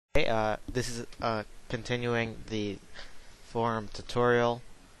Okay, this is continuing the forum tutorial.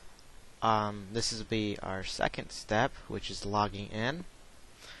 This will be our second step, which is logging in.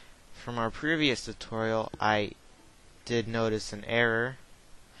 From our previous tutorial, I did notice an error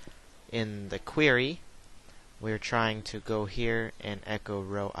in the query. We're trying to go here and echo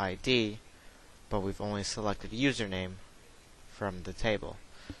row ID, but we've only selected username from the table.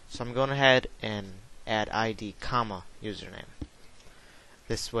 So I'm going ahead and add ID comma username.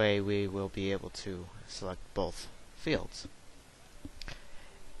 This way we will be able to select both fields.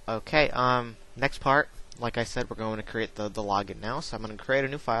 Okay, next part, like I said, we're going to create the login now. So I'm going to create a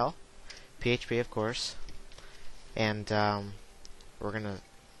new file, PHP of course, and we're going to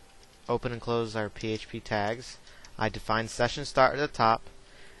open and close our PHP tags. I define session start at the top,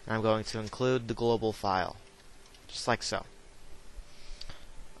 and I'm going to include the global file, just like so.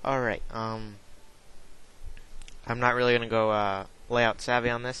 Alright, I'm not really going to go layout savvy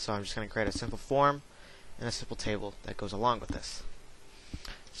on this, so I'm just going to create a simple form and a simple table that goes along with this.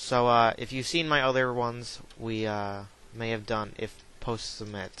 So if you've seen my other ones, we may have done if post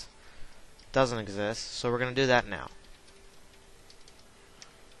submit doesn't exist, so we're going to do that now.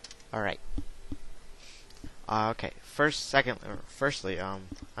 Alright. Okay, firstly, I'm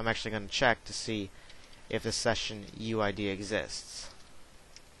actually going to check to see if the session UID exists.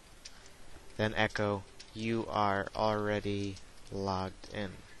 Then echo you are already logged in,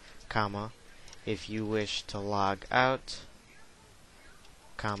 comma, if you wish to log out,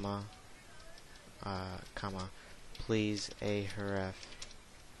 comma, please href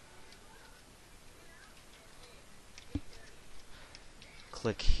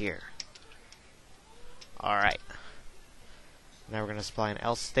click here. Alright. Now we're going to supply an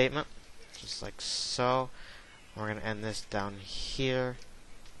else statement, just like so. We're going to end this down here.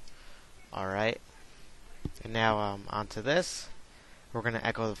 Alright. And now onto this. We're going to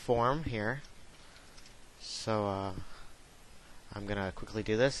echo the form here. So I'm going to quickly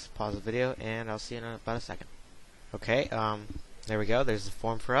do this, pause the video, and I'll see you in about a second. Okay, there we go. There's the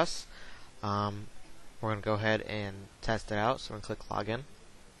form for us. We're going to go ahead and test it out. So we're going to click login.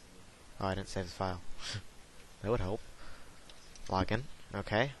 Oh, I didn't save the file. That would help. Login.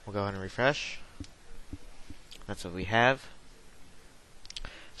 Okay, we'll go ahead and refresh. That's what we have.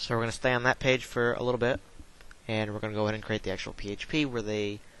 So we're going to stay on that page for a little bit, and we're going to go ahead and create the actual PHP where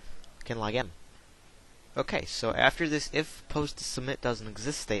they can log in. Okay, so after this if post submit doesn't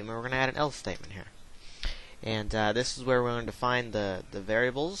exist statement, we're going to add an else statement here. And this is where we're going to define the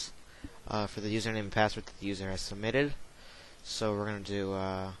variables for the username and password that the user has submitted. So we're going to do,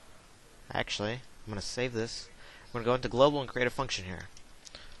 actually, I'm going to save this. We're going to go into global and create a function here.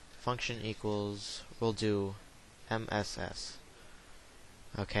 Function equals, we'll do MSS.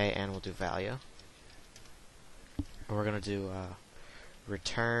 Okay, and we'll do value. We're going to do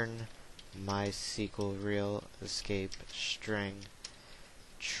return MySQL real escape string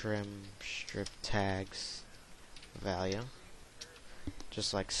trim strip tags value.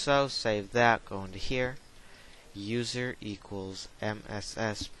 Just like so. Save that. Go into here. User equals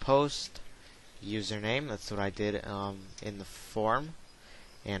MSS post username. That's what I did in the form.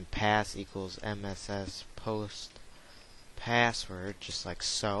 And pass equals MSS post password, just like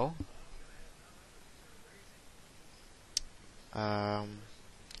so.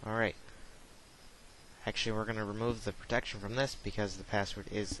 Alright. Actually, we're going to remove the protection from this because the password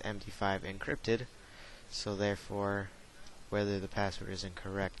is MD5 encrypted. So therefore, whether the password is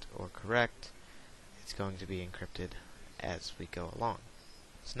incorrect or correct, it's going to be encrypted as we go along.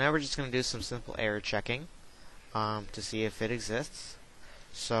 So now we're just going to do some simple error checking to see if it exists.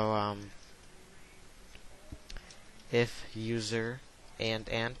 So if user and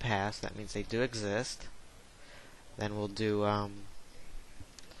pass, that means they do exist. Then we'll do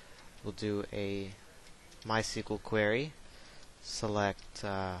a MySQL query. Select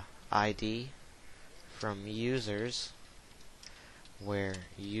ID from users, where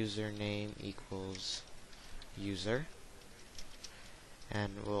username equals user,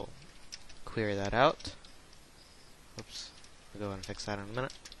 and we'll query that out. Oops, we'll go ahead and fix that in a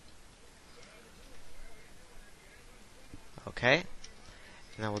minute. Okay,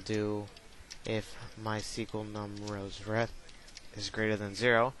 and then we'll do if MySQL num rows ref is greater than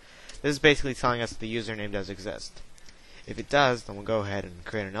 0. This is basically telling us the username does exist. If it does, then we'll go ahead and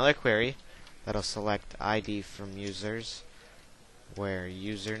create another query that'll select ID from users, where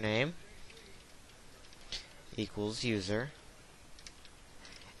username equals user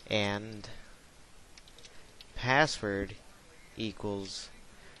and password equals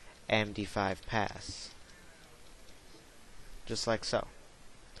MD5 pass. Just like so.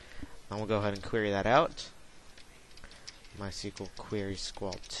 Then we'll go ahead and query that out. MySQL query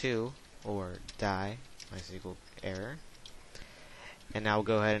squall2 or die MySQL error. And now we'll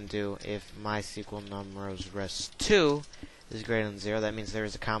go ahead and do if MySQL num rows res2 is greater than 0. That means there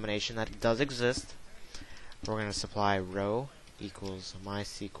is a combination that does exist. We're going to supply row equals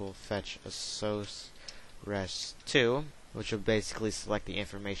MySQL fetch assoc res2, which will basically select the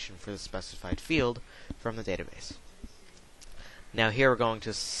information for the specified field from the database. Now here we're going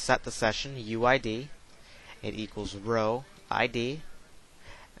to set the session UID. It equals row ID,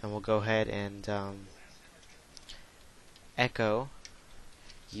 and we'll go ahead and echo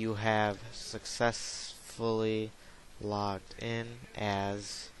you have successfully logged in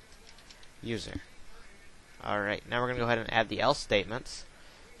as user. Alright, now we're going to go ahead and add the else statements.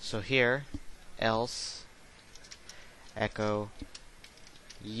 So here, else echo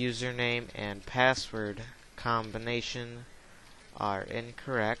username and password combination are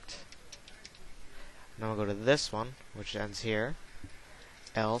incorrect. Now we'll go to this one, which ends here.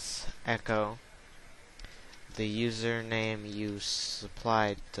 Else echo the username you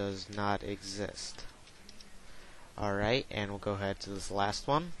supplied does not exist. Alright, and we'll go ahead to this last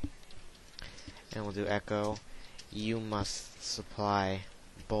one. And we'll do echo you must supply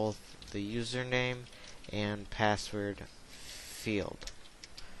both the username and password field.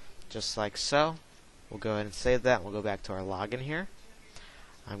 Just like so. We'll go ahead and save that. We'll go back to our login here.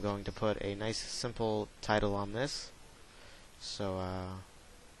 I'm going to put a nice simple title on this. So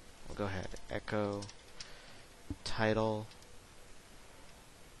we'll go ahead, echo title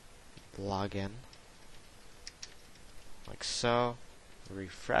login, like so.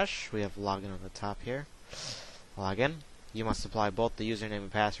 Refresh. We have login on the top here. Login. You must supply both the username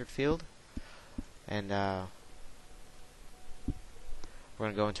and password field. And we're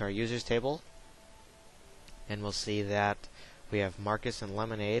going to go into our users table, and we'll see that we have Marcus and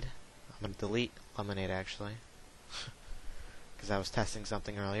Lemonade. I'm going to delete Lemonade actually, because I was testing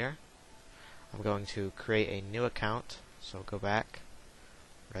something earlier. I'm going to create a new account, so go back,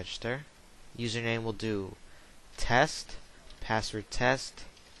 register. Username will do test, password test,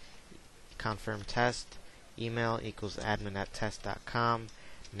 confirm test, email equals admin@test.com,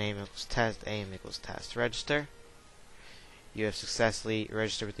 name equals test, aim equals test. Register. You have successfully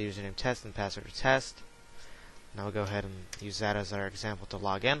registered with the username test and password test. Now we'll go ahead and use that as our example to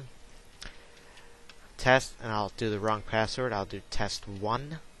log in. Test, and I'll do the wrong password. I'll do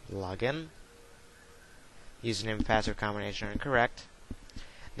test1, login. Username and password combination are incorrect.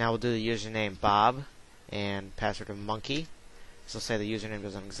 Now we'll do the username Bob and password of Monkey. So say the username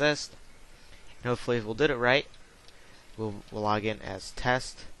doesn't exist. And hopefully if we'll did it right, we'll log in as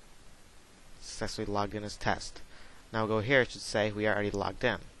test. Successfully logged in as test. Now we'll go here, it should say we are already logged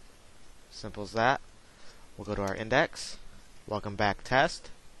in. Simple as that. We'll go to our index, welcome back test,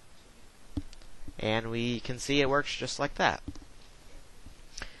 and we can see it works just like that.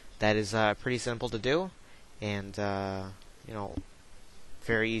 That is pretty simple to do, and you know,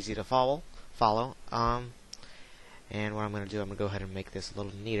 very easy to follow. And what I'm going to do, I'm going to go ahead and make this a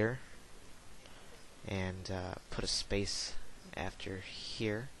little neater, and put a space after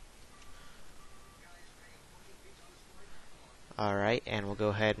here. Alright, and we'll go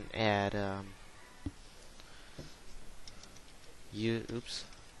ahead and add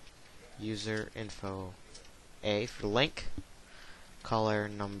user info A for link. Color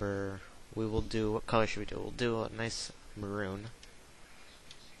number, we will do, what color should we do? We'll do a nice maroon.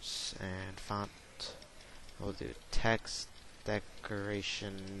 And font, we'll do text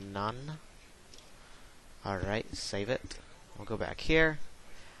decoration none. Alright, save it. We'll go back here.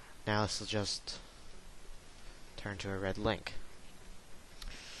 Now this will just turn to a red link.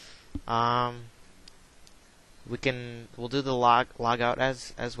 We'll do the logout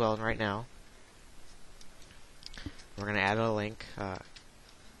as well right now. We're gonna add a link.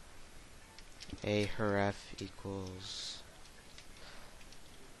 A href equals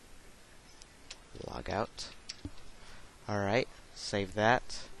logout. Alright, save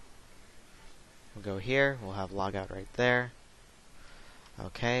that. We'll go here, we'll have logout right there.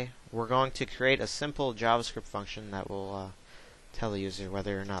 Okay, we're going to create a simple JavaScript function that will tell the user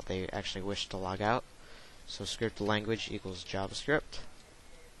whether or not they actually wish to log out. So script language equals JavaScript.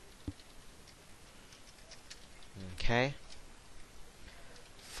 Okay.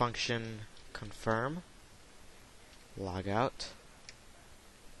 Function confirm logout.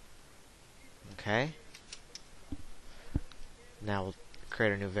 Okay. Now we'll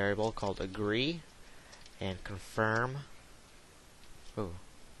create a new variable called agree and confirm. Oh,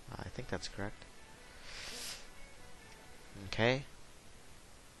 I think that's correct. Okay.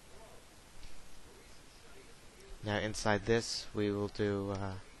 Now inside this we will do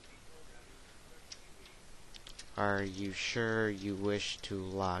are you sure you wish to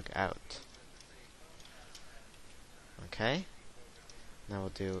log out? Okay. Now we'll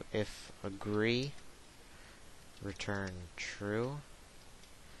do if agree, return true,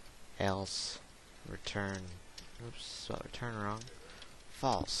 else return, return wrong,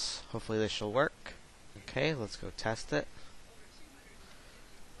 false. Hopefully this shall work. Okay, let's go test it.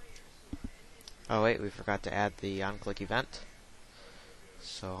 Oh wait, we forgot to add the on-click event.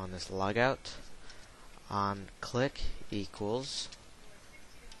 So on this logout, on-click equals,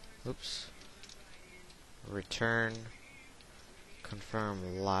 return confirm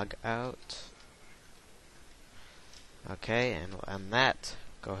logout. Okay, and we'll end that.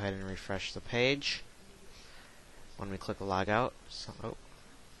 Go ahead and refresh the page. When we click logout,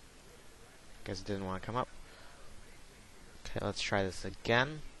 guess it didn't want to come up. Okay, let's try this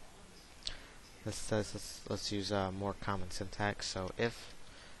again. This says let's use more common syntax. So if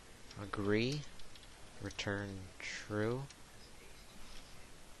agree, return true,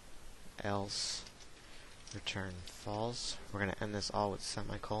 else return false. We're going to end this all with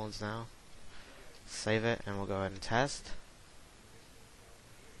semicolons now. Save it, and we'll go ahead and test.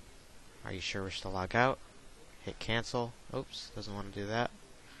 Are you sure we're still log out? Hit cancel. Oops, doesn't want to do that.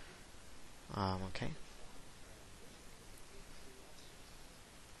 Okay.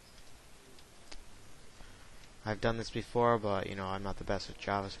 I've done this before, but you know, I'm not the best with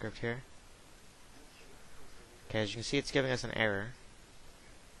JavaScript here. Okay, as you can see, it's giving us an error.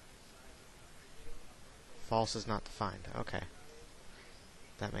 False is not defined. Okay.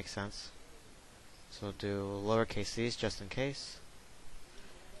 That makes sense. So we'll do lowercase these just in case.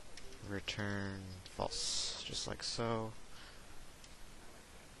 Return false, just like so.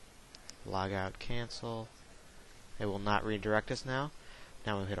 Logout cancel. It will not redirect us now.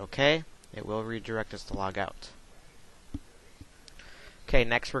 Now we'll hit OK. It will redirect us to logout. Okay,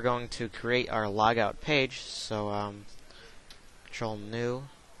 next we're going to create our logout page. So control new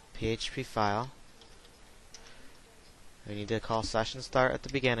PHP file. We need to call session start at the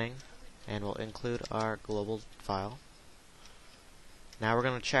beginning, and we'll include our global file. Now we're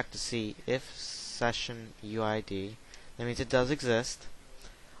going to check to see if session UID, that means it does exist.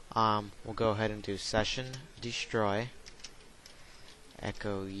 We'll go ahead and do session destroy,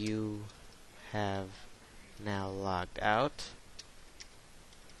 echo you have now logged out.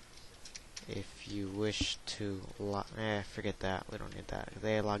 If you wish to forget that, we don't need that.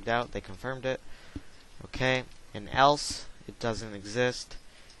 They logged out, they confirmed it. Okay, and else it doesn't exist.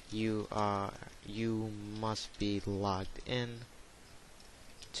 You must be logged in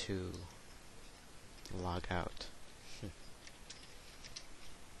to log out.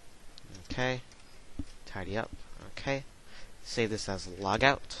 Okay, tidy up. Okay, save this as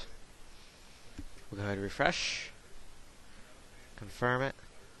logout. We'll go ahead and refresh. Confirm it.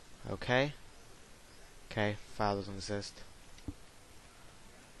 Okay. Okay, file doesn't exist.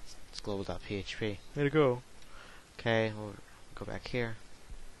 It's global.php. Way to go. Okay, we'll go back here.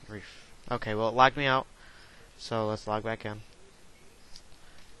 Okay, well, it logged me out. So let's log back in.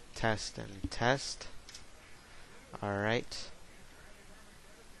 Test and test. Alright.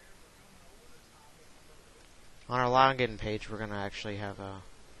 On our login page, we're going to actually have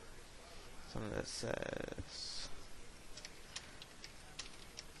something that says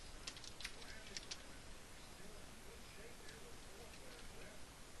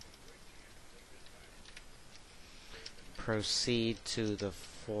proceed to the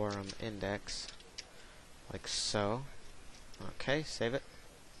forum index, like so. Okay, save it.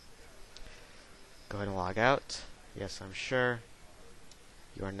 Go ahead and log out. Yes, I'm sure.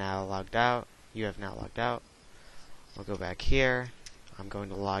 You are now logged out. You have now logged out. I'll go back here. I'm going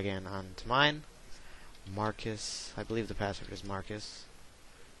to log in onto mine. Marcus. I believe the password is Marcus.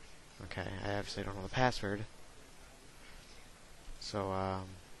 Okay, I obviously don't know the password. So,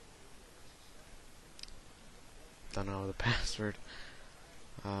 don't know the password.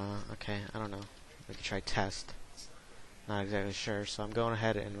 Okay, I don't know. We could try test. Not exactly sure, so I'm going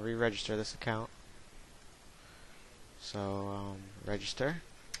ahead and re-register this account. So, register.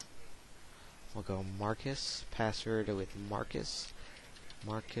 We'll go Marcus, password with Marcus.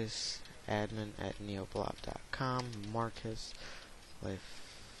 Marcus, admin at neoblob.com. Marcus, life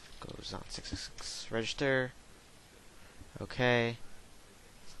goes on 666. Register. Okay.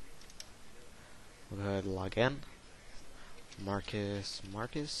 We'll go ahead and log in. Marcus.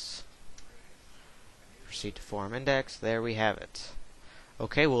 Proceed to forum index. There we have it.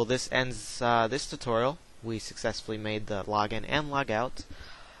 Okay, well this ends this tutorial. We successfully made the login and logout.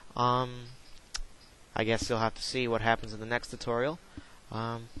 I guess you'll have to see what happens in the next tutorial.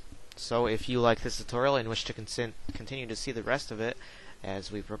 So if you like this tutorial and wish to continue to see the rest of it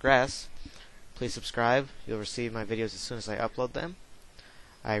as we progress, Please subscribe. You'll receive my videos as soon as I upload them.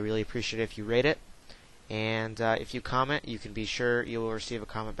 I really appreciate it if you rate it. And if you comment, you can be sure you will receive a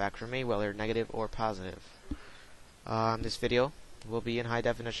comment back from me, whether negative or positive. This video will be in high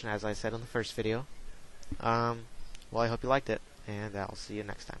definition, as I said in the first video. Well, I hope you liked it, and I'll see you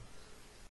next time.